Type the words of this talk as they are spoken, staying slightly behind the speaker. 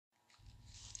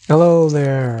Hello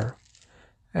there,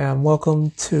 and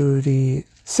welcome to the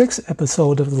sixth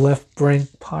episode of the Left Brain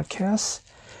Podcast,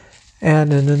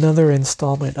 and in another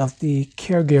installment of the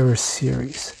Caregiver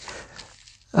series.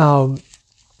 I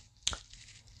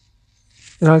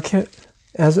can't,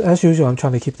 as usual, I'm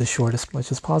trying to keep this short as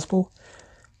much as possible,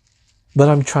 but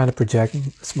I'm trying to project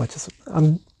as much as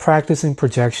I'm practicing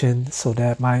projection so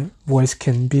that my voice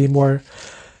can be more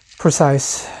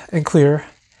precise and clear.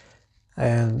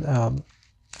 And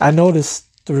I noticed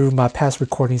through my past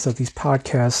recordings of these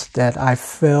podcasts that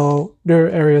there are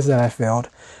areas that I failed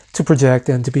to project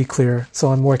and to be clear.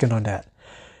 So I'm working on that.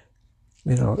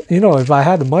 If I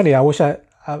had the money, I wish I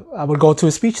would go to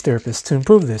a speech therapist to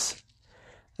improve this.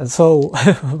 And so,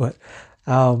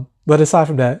 but aside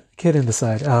from that, kidding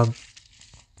aside,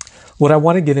 what I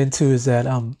want to get into is that,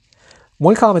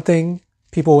 one common thing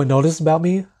people would notice about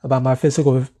me, about my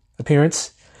physical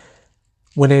appearance,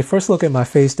 when they first look at my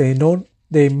face, they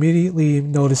immediately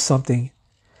notice something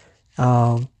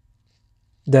that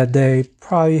they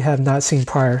probably have not seen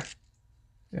prior.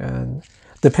 And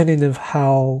depending on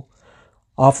how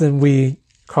often we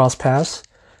cross paths,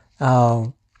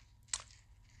 my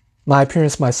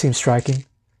appearance might seem striking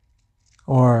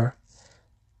or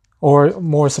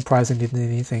more surprising than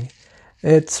anything.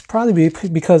 It's probably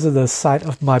because of the sight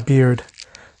of my beard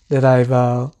that I've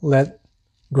I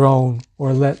don't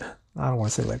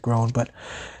want to say let grown, but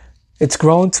it's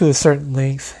grown to a certain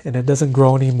length and it doesn't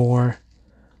grow anymore.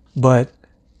 But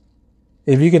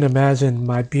if you can imagine,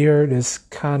 my beard is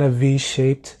kind of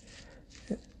V-shaped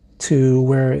to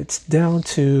where it's down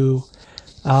to,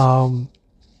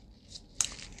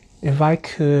 if I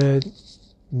could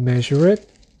measure it,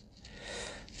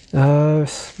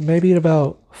 maybe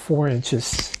about 4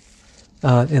 inches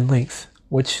in length,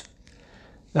 which,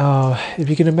 if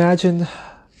you can imagine,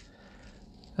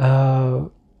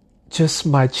 just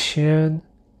my chin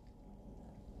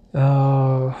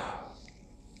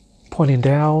pointing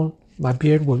down, my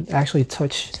beard would actually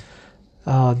touch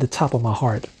the top of my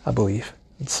heart, I believe.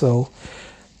 And so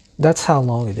that's how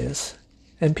long it is.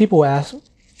 And people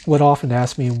would often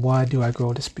ask me, why do I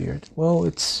grow this beard? Well,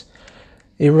 it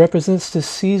represents the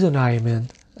season I am in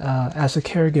as a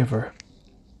caregiver.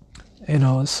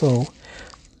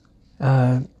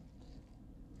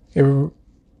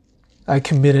 I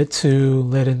committed to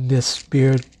letting this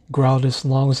beard grow as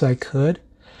long as I could.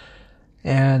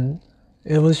 And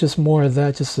it was just more of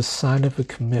that, just a sign of a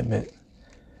commitment.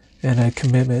 And a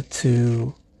commitment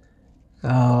to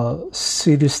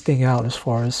see this thing out as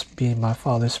far as being my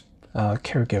father's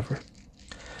caregiver.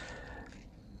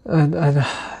 And I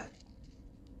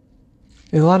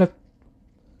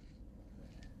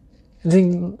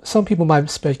think some people might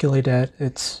speculate that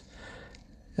it's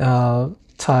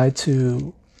tied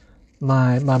to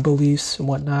my beliefs and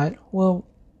whatnot. Well,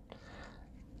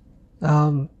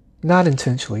 not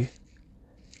intentionally.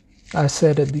 I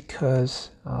said it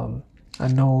because I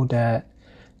know that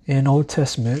in Old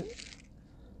Testament,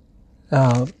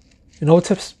 in Old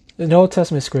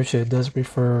Testament scripture, it does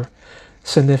refer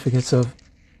significance of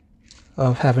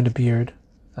having a beard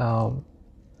for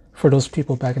those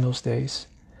people back in those days,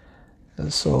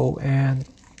 and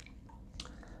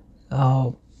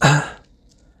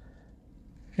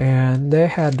they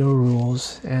had their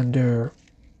rules and their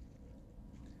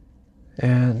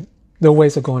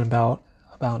ways of going about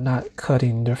not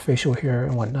cutting their facial hair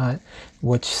and whatnot,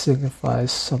 which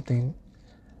signifies something,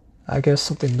 I guess,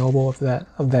 something noble of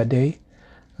that day.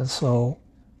 And so,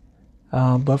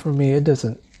 but for me, it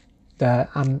doesn't. I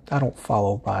don't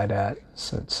follow by that,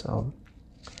 since I'm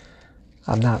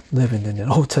not living in the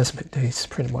Old Testament days,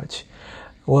 pretty much.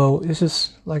 Well, it's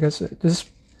just like I said.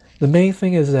 The main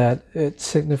thing is that it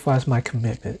signifies my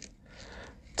commitment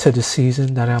to the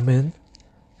season that I'm in.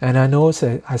 And I know I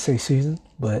say season,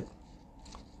 but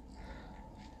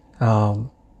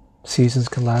seasons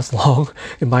can last long.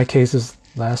 In my case, it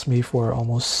lasts me for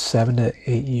almost 7 to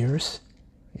 8 years.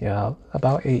 Yeah,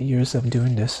 about 8 years of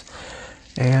doing this.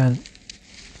 And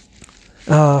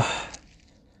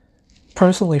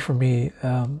personally for me,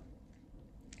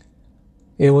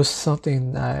 it was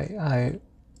something I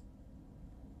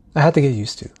had to get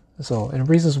used to. So, and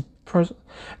reasons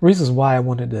why I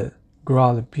wanted to grow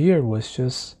out the beard was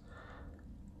just,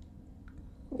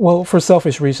 well, for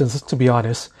selfish reasons, to be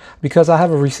honest, because I have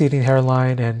a receding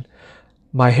hairline and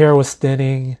my hair was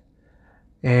thinning,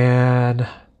 and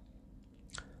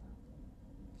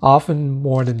often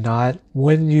more than not,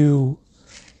 when you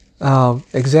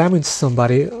examine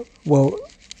somebody, well,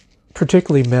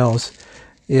 particularly males,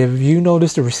 if you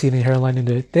notice the receding hairline and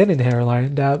the thinning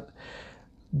hairline, that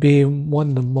be one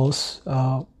of the most,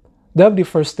 that would be the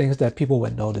first things that people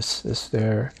would notice, is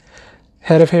their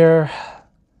head of hair,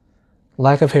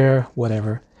 lack of hair,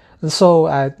 whatever. And so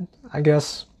I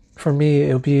guess for me,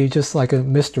 it would be just like a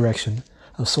misdirection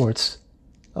of sorts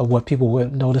of what people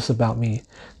would notice about me.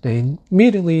 They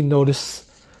immediately notice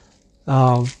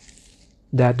that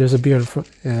there's a beard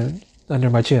under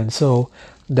my chin. So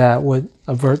that would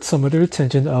avert some of their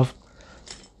attention of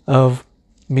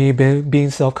me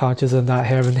being self-conscious of not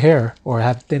having hair or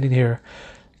have thinning hair,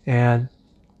 and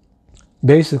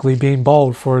basically being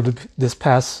bald for this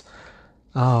past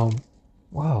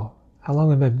wow, how long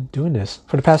have I been doing this?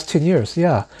 For the past 10 years.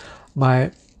 Yeah,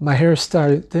 my hair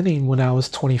started thinning when I was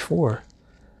 24.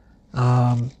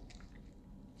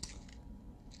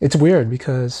 It's weird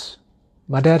because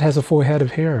my dad has a full head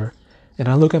of hair, and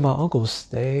I look at my uncles;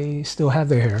 they still have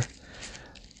their hair.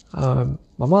 My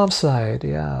mom's side,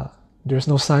 yeah, there's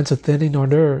no signs of thinning on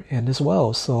their end as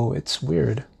well, so it's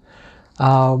weird.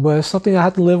 But it's something I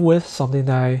have to live with, something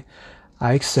I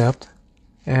accept.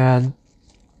 And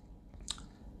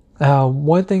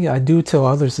one thing I do tell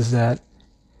others is that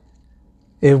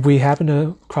if we happen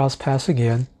to cross paths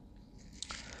again,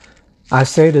 I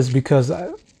say this because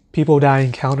people that I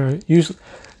encounter, used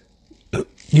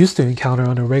to encounter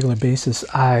on a regular basis,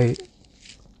 I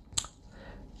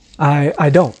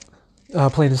don't,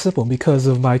 plain and simple, because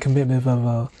of my commitment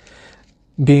of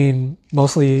being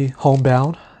mostly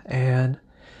homebound and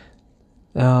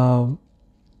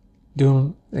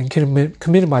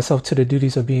committing myself to the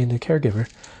duties of being the caregiver,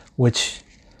 which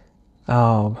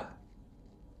I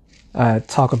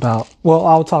talk about. Well,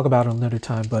 I'll talk about it another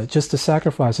time. But just the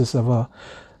sacrifices of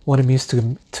what it means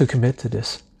to commit to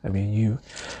this. I mean,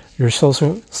 your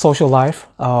social life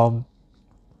will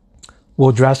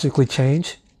drastically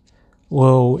change,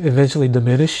 will eventually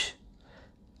diminish,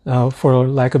 for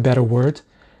lack of a better word,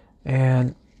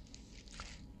 and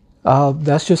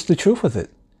that's just the truth of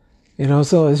it.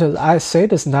 So it's just, I say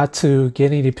this not to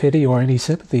get any pity or any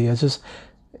sympathy. It's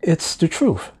the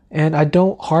truth, and I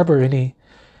don't harbor any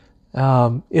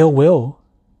ill will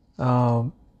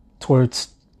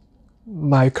towards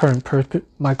my current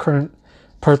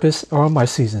purpose or my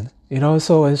season.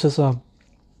 So it's just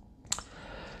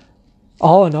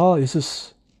all in all, it's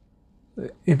just,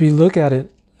 if you look at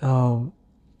it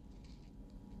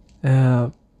in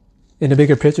the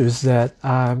bigger picture, is that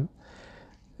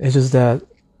it's just that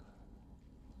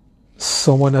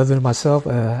someone other than myself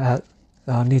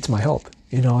needs my help.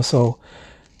 So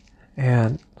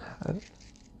and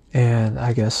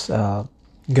I guess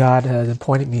God has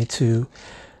appointed me to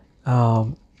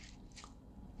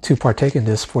partake in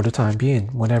this for the time being.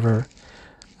 Whenever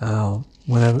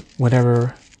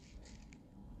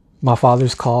my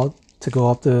father's called to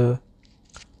go up to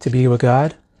be with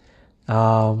God,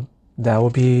 that will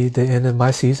be the end of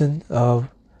my season of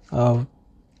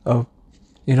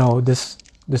this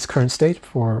current state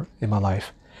in my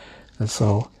life. And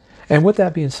so, and with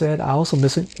that being said, I also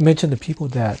mention to people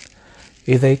that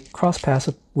if they cross paths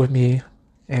with me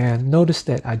and notice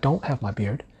that I don't have my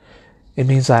beard, it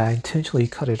means I intentionally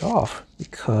cut it off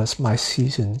because my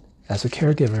season as a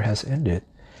caregiver has ended.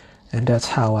 And that's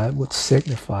how I would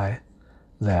signify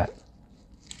that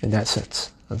in that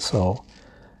sense. And so,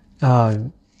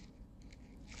 and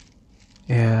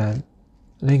again,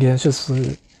 it's just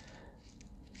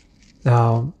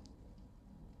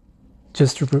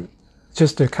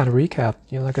to kind of recap,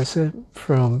 like I said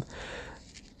from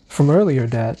earlier,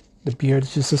 that the beard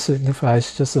just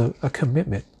signifies just a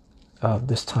commitment of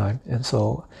this time. And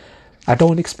so I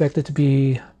don't expect it to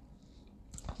be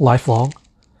lifelong,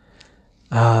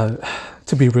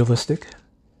 to be realistic.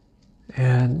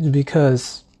 And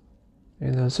because,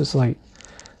 it's just like,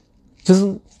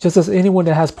 just as anyone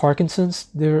that has Parkinson's,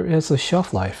 there is a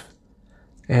shelf life.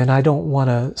 And I don't want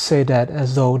to say that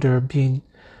as though they're being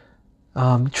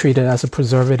treated as a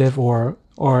preservative or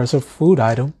as a food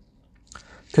item.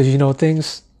 Because,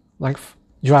 things like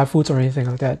dry foods or anything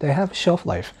like that, they have a shelf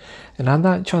life. And I'm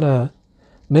not trying to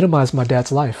minimize my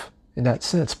dad's life in that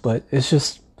sense, but it's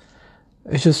just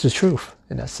the truth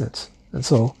in that sense. And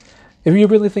so if you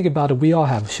really think about it, we all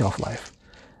have a shelf life.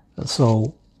 And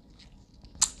so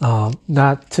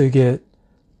not to get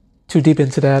too deep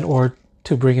into that or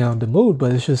to bring out the mood,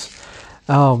 but it's just,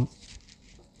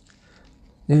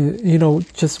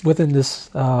 just within this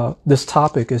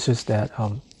topic, it's just that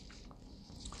I'm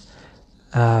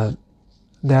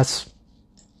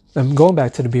going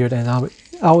back to the beard, and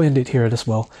I'll end it here as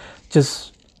well.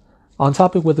 Just on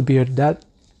topic with the beard, that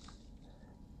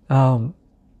I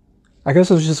guess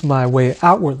it was just my way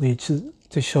outwardly to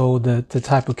show the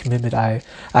type of commitment I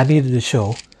needed to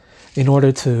show in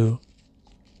order to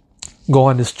go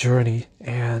on this journey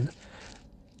and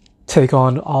take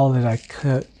on all that I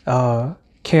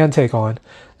can take on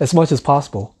as much as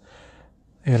possible.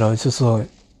 It's just like,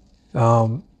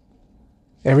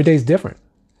 every day is different.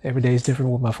 Every day is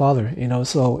different with my father,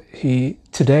 so he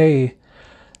today,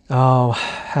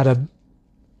 had a,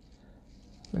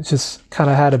 just kind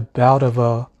of had a bout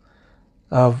of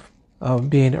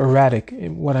being erratic.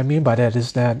 And what I mean by that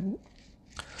is that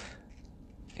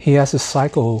he has a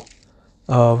cycle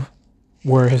of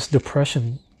where his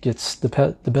depression gets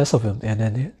the best of him, and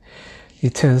then he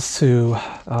tends to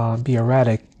be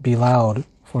erratic, be loud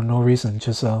for no reason,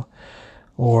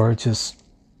 or just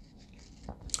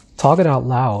talking out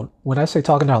loud. When I say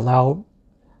talking out loud,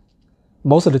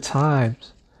 most of the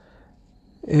times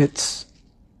it's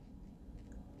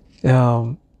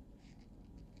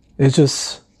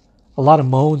just a lot of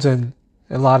moans and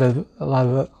a lot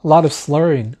of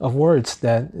slurring of words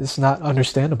that is not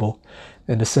understandable,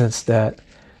 in the sense that,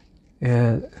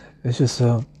 and it's just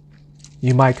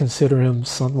you might consider him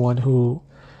someone who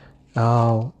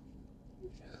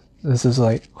this is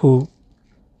like who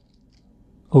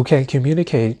can't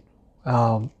communicate,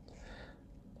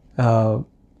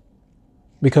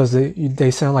 because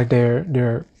they sound like they're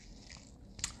their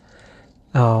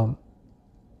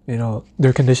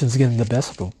conditions getting the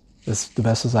best of them. It's the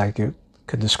best as I could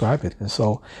describe it.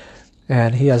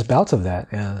 And he has bouts of that,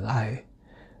 and I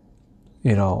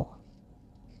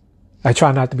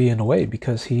try not to be in the way,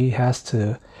 because he has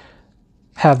to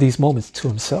have these moments to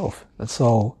himself. And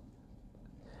so,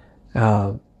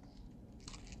 and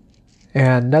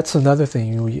that's another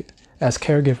thing. As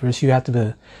caregivers, you have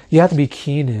to be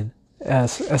keen in,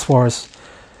 as far as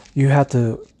you have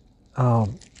to,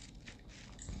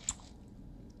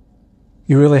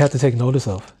 you really have to take notice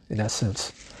of, in that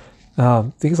sense.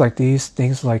 Things like his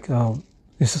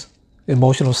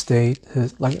emotional state,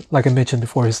 like I mentioned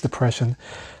before, his depression,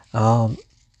 and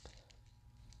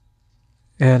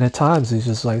at times it's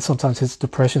just like, sometimes his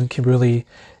depression can really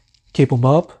keep him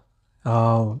up,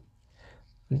 drive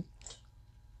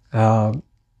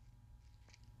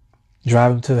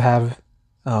him to have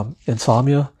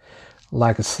insomnia,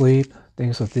 lack of sleep,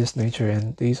 things of this nature.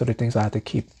 And these are the things I have to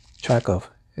keep track of,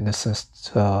 in a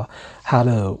sense, how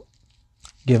to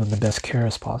give him the best care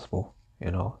as possible,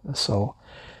 So,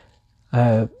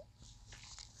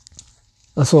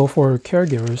 so for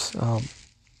caregivers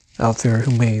out there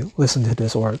who may listen to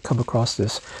this or come across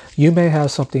this, you may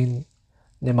have something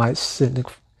that might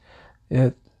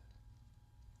it.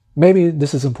 Maybe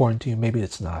this is important to you, maybe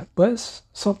it's not, but it's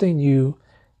something you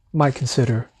might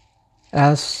consider.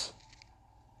 As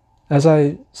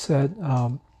I said,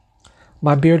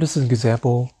 my beard is an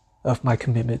example of my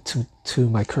commitment to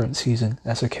my current season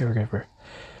as a caregiver.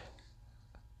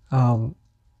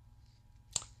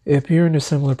 If you're in a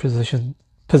similar position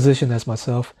as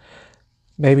myself,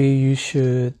 maybe you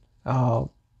should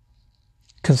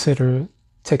consider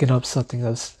taking up something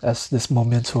as this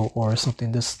memento, or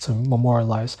something just to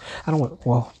memorialize.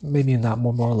 Maybe not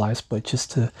memorialize, but just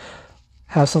to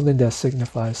have something that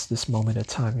signifies this moment in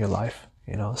time in your life,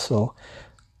 so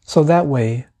that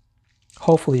way,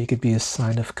 hopefully it could be a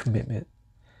sign of commitment,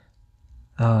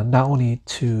 not only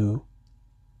to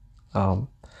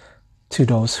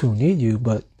those who need you,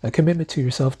 but a commitment to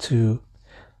yourself to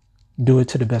do it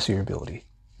to the best of your ability,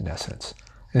 in that sense.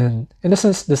 And in a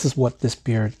sense, this is what this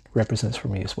beard represents for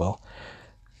me as well.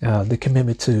 The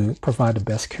commitment to provide the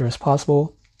best care as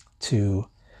possible, to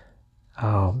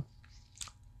not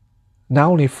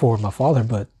only for my father,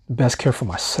 but best care for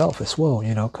myself as well,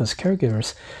 because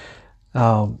caregivers,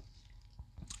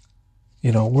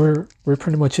 we're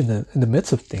pretty much in the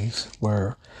midst of things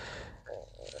where,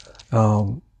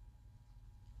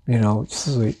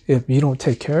 if you don't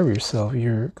take care of yourself,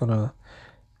 you're gonna,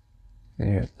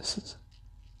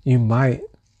 you might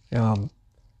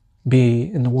be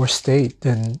in the worst state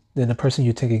than the person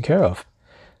you're taking care of.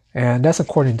 And that's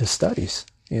according to studies,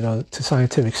 to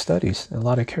scientific studies. A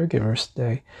lot of caregivers,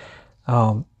 they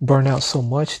burn out so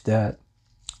much that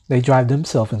they drive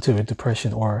themselves into a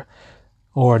depression, or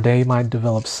they might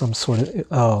develop some sort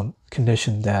of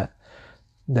condition that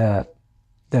they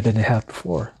didn't have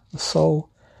before. So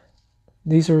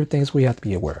these are things we have to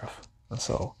be aware of. And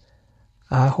so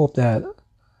I hope that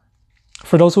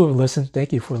for those who have listened,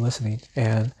 thank you for listening,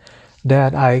 and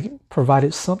that I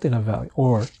provided something of value,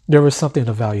 or there was something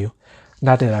of value.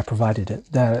 Not that I provided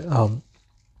it, that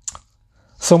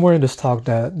somewhere in this talk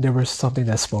that there was something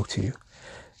that spoke to you,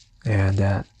 and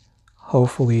that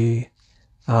hopefully,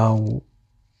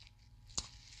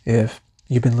 if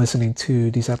you've been listening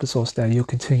to these episodes, that you'll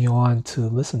continue on to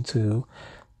listen to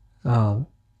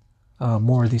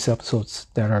more of these episodes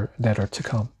that are to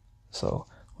come. So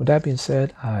with that being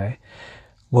said, I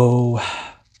will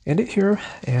end it here,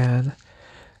 and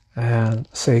and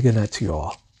say goodnight to you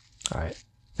all. All right.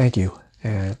 Thank you.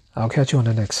 And I'll catch you on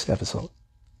the next episode.